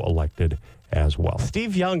also elected as well.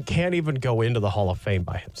 Steve Young can't even go into the Hall of Fame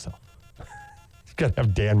by himself. He's got to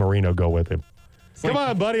have Dan Marino go with him. Come like-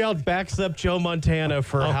 on, buddy. I'll Backs up Joe Montana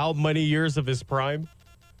for how many years of his prime?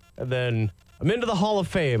 And then I'm into the Hall of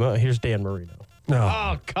Fame. Here's Dan Marino. No.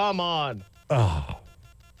 Oh, come on.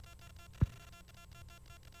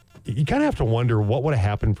 You kind of have to wonder what would have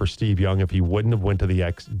happened for Steve Young if he wouldn't have went to the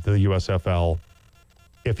USFL,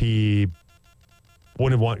 if he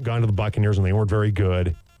wouldn't have gone to the Buccaneers and they weren't very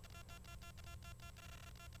good,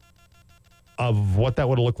 of what that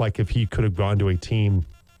would have looked like if he could have gone to a team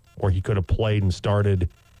or he could have played and started.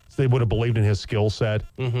 So they would have believed in his skill set,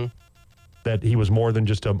 that he was more than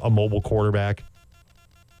just a mobile quarterback.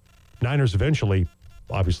 Niners eventually,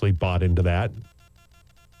 obviously, bought into that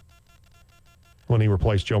when he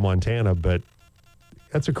replaced Joe Montana, but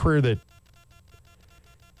that's a career that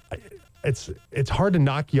it's hard to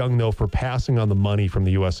knock Young, though, for passing on the money from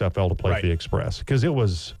the USFL to play for the Express, because it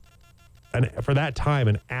was, for that time,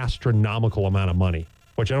 an astronomical amount of money,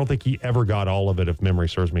 which I don't think he ever got all of it, if memory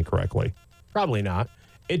serves me correctly. Probably not.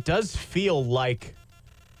 It does feel like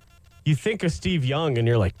you think of Steve Young and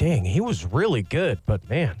you're like, dang, he was really good, but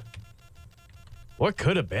man, what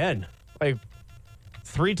could have been? Like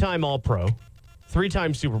 3-time All-Pro,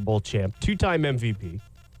 3-time Super Bowl champ, 2-time MVP,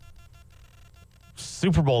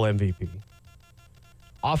 Super Bowl MVP,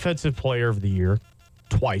 Offensive Player of the Year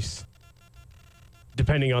twice,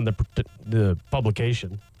 depending on the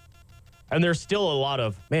publication. And there's still a lot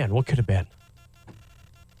of, man, what could have been?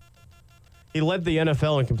 He led the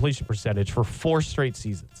NFL in completion percentage for 4 straight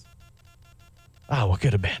seasons. What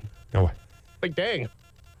could have been? Oh, Like, dang.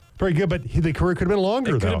 very good, but the career could have been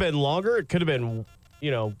longer, It could though. have been longer. It could have been,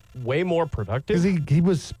 way more productive. Because he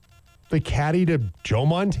was the caddy to Joe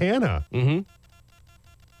Montana. Mm-hmm.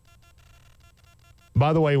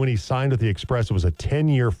 By the way, when he signed with the Express, it was a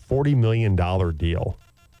 10-year, $40 million deal.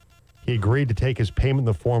 He agreed to take his payment in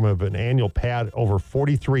the form of an annual pad over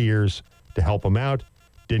 43 years to help him out.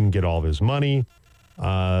 Didn't get all of his money.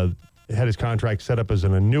 Had his contract set up as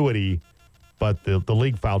an annuity, but the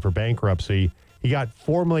league filed for bankruptcy. He got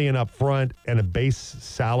 $4 million up front and a base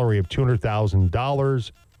salary of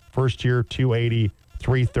 $200,000. First year, $280,000,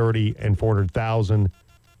 $330,000, and $400,000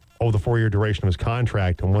 over the 4-year duration of his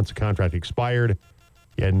contract. And once the contract expired,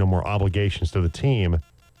 he had no more obligations to the team.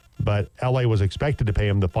 But LA was expected to pay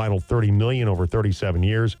him the final $30 million over 37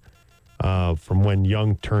 years, from when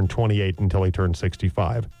Young turned 28 until he turned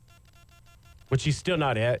 65. Which he's still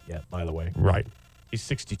not at yet, by the way. Right. He's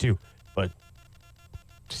 62, but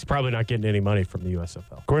he's probably not getting any money from the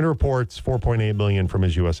USFL. According to reports, $4.8 million from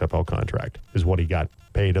his USFL contract is what he got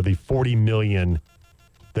paid of the $40 million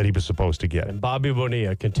that he was supposed to get. And Bobby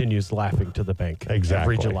Bonilla continues laughing to the bank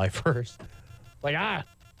Exactly. every July 1st.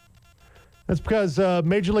 That's because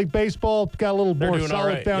Major League Baseball got a little They're more doing all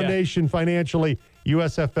solid right, yeah. foundation financially.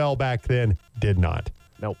 USFL back then did not.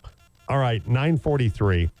 Nope. All right,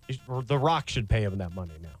 9:43. The Rock should pay him that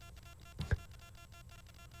money now.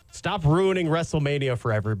 Stop ruining WrestleMania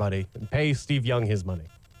for everybody and pay Steve Young his money.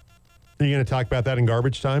 Are you going to talk about that in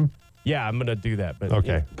garbage time? Yeah, I'm going to do that. But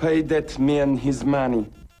Okay. Pay that man his money.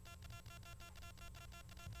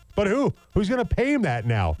 But who? Who's going to pay him that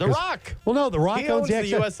now? The 'Cause- Rock. Well, no, The Rock He owns owns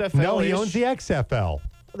the USFL No, he -ish. owns the XFL.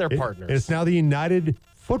 They're partners. It's now the United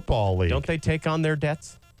Football League. Don't they take on their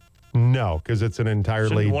debts? No, because it's an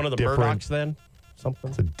entirely Shouldn't one of the different. Murdochs then? Something?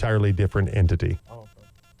 It's an entirely different entity. Oh,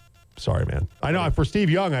 Sorry, man. I know for Steve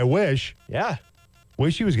Young, I wish yeah.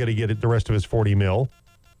 he was going to get the rest of his $40 million.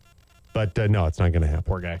 But no, it's not going to happen.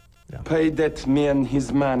 Poor guy. Pay that man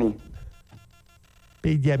his money.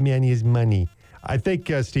 Pay that man his money. I think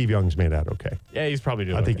Steve Young's made out okay. Yeah, he's probably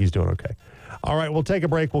doing I think okay. he's doing okay. All right, we'll take a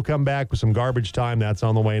break. We'll come back with some garbage time. That's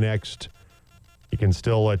on the way next. You can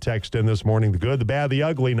still text in this morning. The good, the bad, the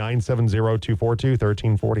ugly,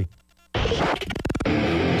 970-242-1340.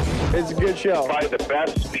 It's a good show. Probably the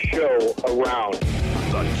best show around.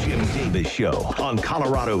 The Jim Davis Show on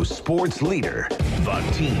Colorado Sports Leader, The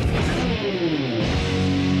Team.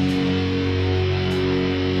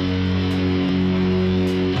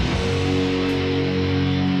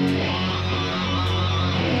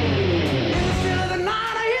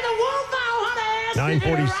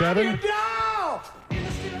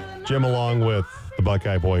 $947. Jim along with the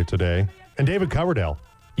Buckeye Boy today. And David Coverdale.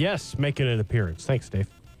 Yes, making an appearance. Thanks, Dave.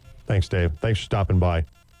 Thanks, Dave. Thanks for stopping by.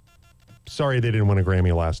 Sorry they didn't win a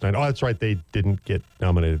Grammy last night. Oh, that's right. They didn't get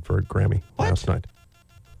nominated for a Grammy last night.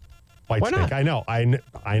 Why Whitesnake. not? I know.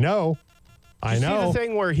 I know. I Did you know. see the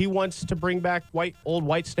thing where he wants to bring back old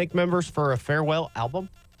Whitesnake members for a farewell album?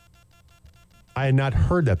 I had not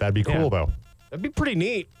heard that. That'd be cool, Yeah. though. That'd be pretty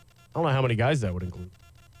neat. I don't know how many guys that would include.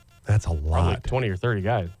 That's a Probably lot. 20 or 30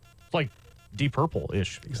 guys. It's like Deep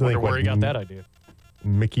Purple-ish. So Wonder like where what, he got that idea.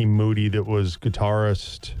 Mickey Moody, that was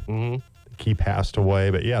guitarist. Mm-hmm. He passed away,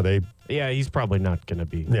 but yeah, Yeah, he's probably not going to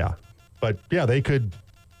be. yeah. But yeah, they could.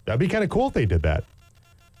 That'd be kind of cool if they did that.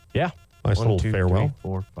 Yeah. Nice 1, little 2, farewell. 3,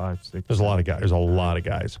 4, 5, 6. There's a lot of guys. There's a lot of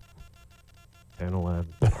guys. 10, 11,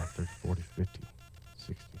 12, 13, 14, 15,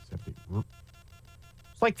 16, 17.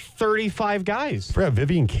 It's like 35 guys. I forgot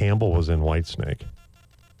Vivian Campbell was in Whitesnake.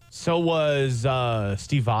 So was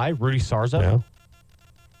Steve Vai, Rudy Sarzo. Yeah.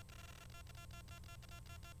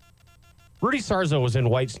 Rudy Sarzo was in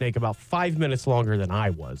Whitesnake about 5 minutes longer than I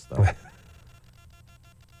was, though.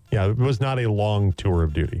 Yeah, it was not a long tour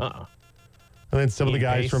of duty. Uh-uh. And then some of the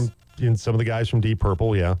Ian guys Pace. from Deep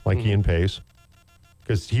Purple, yeah, like Ian Pace,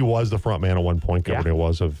 because he was the front man at one point. Yeah. Coverdale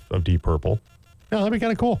was of Deep Purple. Yeah, that'd be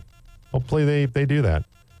kind of cool. Hopefully they do that.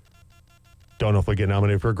 Don't know if they get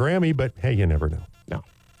nominated for a Grammy, but hey, you never know. No.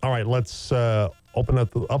 All right, let's open up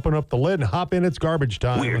the lid and hop in. It's garbage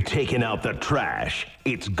time. We're taking out the trash.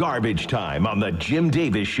 It's garbage time on the Jim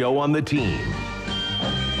Davis Show on The Team.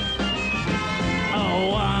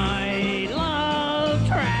 Oh, I love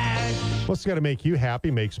trash. What's got to make you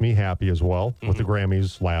happy makes me happy as well with the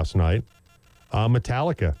Grammys last night.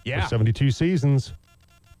 Metallica, Yeah. for 72 seasons,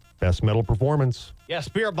 best metal performance. Yeah,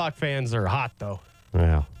 Spirit Box fans are hot, though.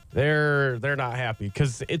 Yeah. They're not happy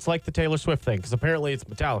because it's like the Taylor Swift thing, because apparently it's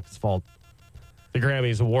Metallica's fault. The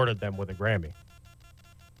Grammys awarded them with a Grammy.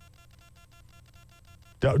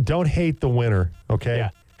 Don't hate the winner, okay? Yeah.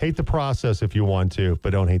 Hate the process if you want to,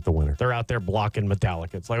 but don't hate the winner. They're out there blocking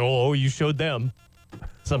Metallica. It's like, oh, you showed them.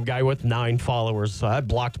 Some guy with 9 followers. So I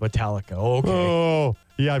blocked Metallica. Okay. Oh,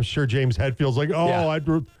 yeah, I'm sure James Hetfield's like, oh, Yeah.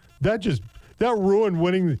 that ruined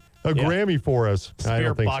winning a Grammy for us. I Spirit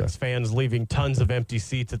don't think Box so. fans leaving tons of empty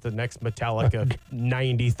seats at the next Metallica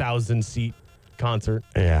 90,000 seat concert.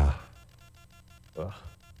 Yeah.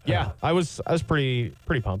 Yeah, I was pretty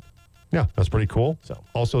pumped. Yeah, that's pretty cool. So.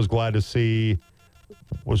 Also was glad to see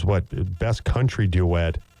best country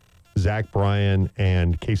duet, Zach Bryan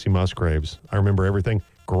and Casey Musgraves. I remember everything.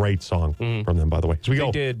 Great song from them, by the way. So we They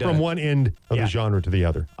go did, from one end of the genre to the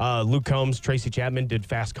other. Luke Combs, Tracy Chapman did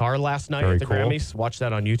Fast Car last night Very at the cool. Grammys. Watch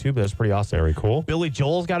that on YouTube. That's pretty awesome. Very cool. Billy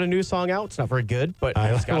Joel's got a new song out. It's not very good, but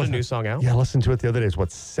he's got a new song out. Yeah, I listened to it the other day.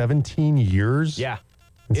 It's 17 years? Yeah.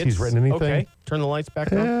 Since he's written anything? Okay. Turn the lights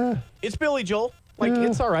back on. It's Billy Joel.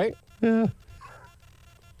 It's all right. Yeah.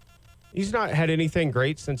 He's not had anything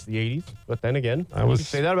great since the 80s, but then again, I you was- can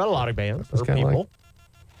say that about a lot of bands was or kinda people.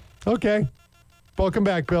 Okay. Welcome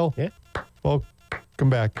back, Bill. Yeah. Welcome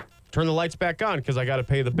back. Turn the lights back on because I got to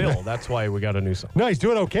pay the bill. That's why we got a new song. No, he's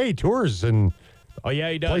doing okay. He tours and Oh,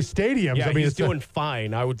 yeah, he does. play stadiums. Yeah, I mean, he's it's doing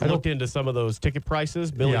fine. I would look into some of those ticket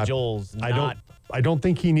prices. Billy Yeah, Joel's not. I don't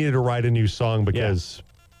think he needed to write a new song because,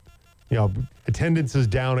 attendance is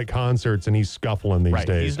down at concerts and he's scuffling these Right.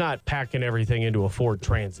 days. He's not packing everything into a Ford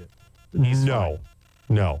Transit. He's No.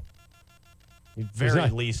 At Very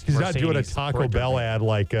least. He's not doing a Mercedes Taco Sprinter Bell van. ad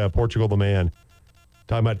like Portugal the Man.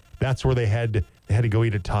 Talking about that's where they had to go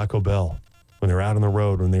eat at Taco Bell when they were out on the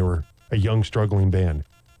road when they were a young struggling band.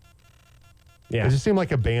 Yeah. It just seemed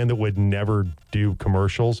like a band that would never do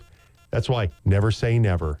commercials. That's why never say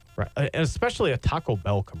never. Right. And especially a Taco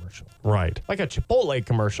Bell commercial. Right. Like a Chipotle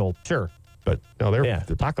commercial, sure. But no, they're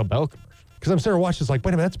The Taco Bell commercial. because I'm sitting there watching this like,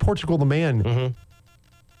 wait a minute, that's Portugal the Man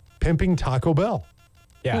pimping Taco Bell.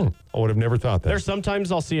 Yeah. I would have never thought that. There's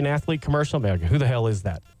sometimes I'll see an athlete commercial and be like, who the hell is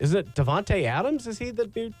that? Is it Devontae Adams? Is he the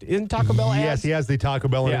dude in Taco Bell ads? Yes, he has the Taco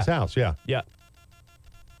Bell in Yeah. his house. Yeah. Yeah.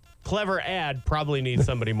 Clever ad probably needs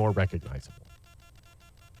somebody more recognizable.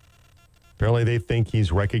 Apparently they think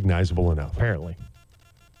he's recognizable enough. Apparently.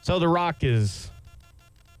 So the Rock's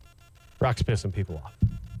pissing people off.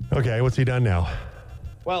 Okay, what's he done now?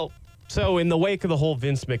 Well, so in the wake of the whole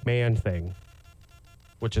Vince McMahon thing,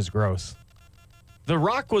 which is gross, The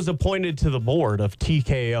Rock was appointed to the board of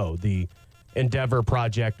TKO, the Endeavor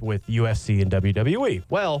project with UFC and WWE.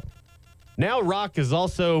 Well, now Rock is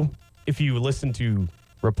also, if you listen to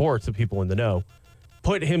reports of people in the know,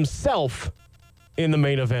 put himself in the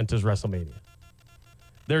main event as WrestleMania.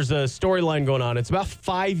 There's a storyline going on. It's about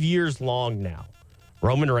 5 years long now.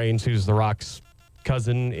 Roman Reigns, who's The Rock's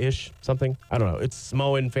cousin-ish, something. I don't know. It's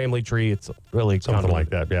Samoan family tree. It's really Something like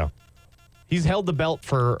convoluted. that, yeah. He's held the belt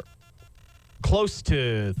for close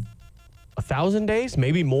to 1,000 days,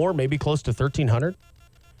 maybe more, maybe close to 1,300.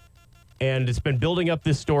 And it's been building up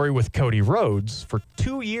this story with Cody Rhodes for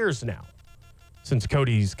 2 years now, since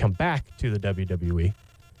Cody's come back to the WWE.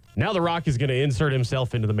 Now The Rock is going to insert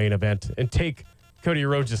himself into the main event and take Cody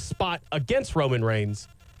Rhodes' spot against Roman Reigns.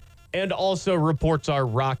 And also reports are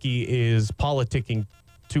Rocky is politicking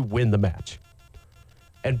to win the match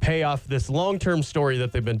and pay off this long-term story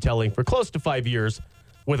that they've been telling for close to 5 years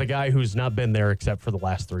with a guy who's not been there except for the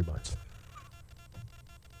last 3 months.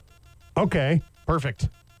 Okay. Perfect.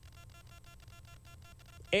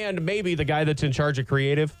 And maybe the guy that's in charge of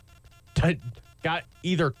creative got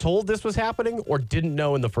either told this was happening or didn't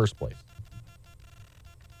know in the first place.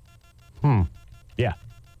 Yeah.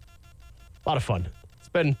 A lot of fun. It's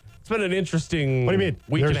been an interesting What do you mean?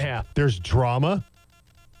 week and a half. There's drama.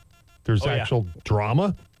 There's yeah. actual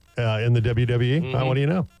drama in the WWE. What do you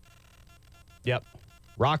know? Yep.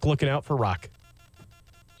 Rock looking out for Rock.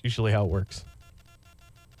 It's usually how it works.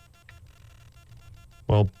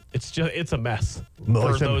 Well, It's a mess like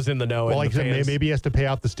I for said- those in the know. well, and like the I said, fans. maybe he has to pay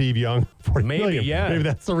out the Steve Young $40 Maybe, million. yeah. Maybe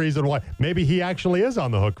that's the reason why. Maybe he actually is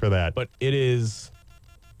on the hook for that. But it has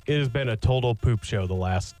been a total poop show the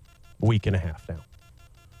last week and a half now.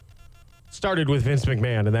 Started with Vince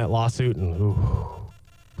McMahon and that lawsuit, and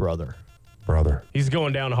brother, he's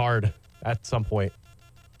going down hard at some point.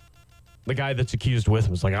 The guy that's accused with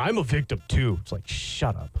him is like, I'm a victim too. It's like,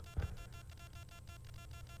 shut up.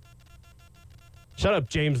 Shut up,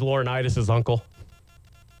 James Laurinaitis' uncle.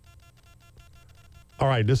 All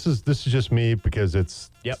right, this is just me because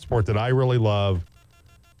it's a sport that I really love,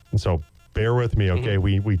 and so bear with me, okay?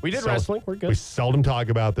 We did wrestling. We're good. We seldom talk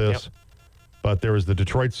about this, but there was the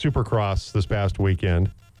Detroit Supercross this past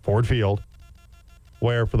weekend, Ford Field,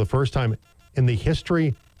 where for the first time in the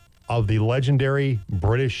history of the legendary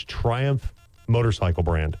British Triumph motorcycle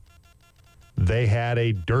brand, they had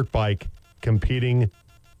a dirt bike competing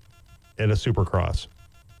in a Supercross.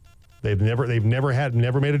 They've never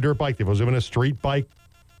made a dirt bike. They've always been a street bike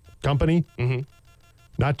company.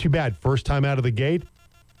 Not too bad. First time out of the gate,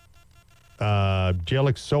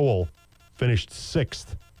 Jalek Sowell finished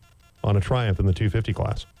 6th on a Triumph in the 250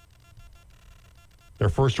 class. Their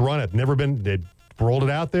first run, they'd rolled it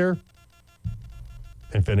out there.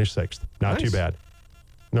 and finished 6th. Not too Nice. bad.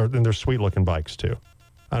 And they're sweet-looking bikes, too.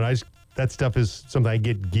 And that stuff is something I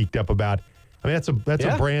get geeked up about. I mean, that's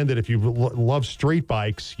a brand that if you love street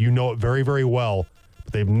bikes, you know it very, very well.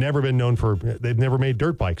 But they've never been known for, they've never made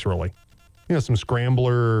dirt bikes, really. You know, some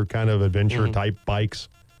scrambler kind of adventure-type bikes,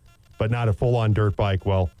 but not a full-on dirt bike.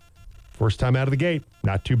 Well, first time out of the gate,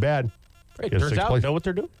 not too bad. Great. Get a Turns sixth out, place. know what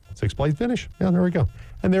they're doing. 6th place finish. Yeah, there we go.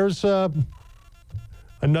 And there's a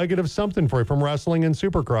nugget of something for you from wrestling and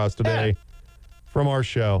Supercross today from our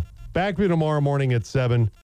show. Back to you tomorrow morning at 7.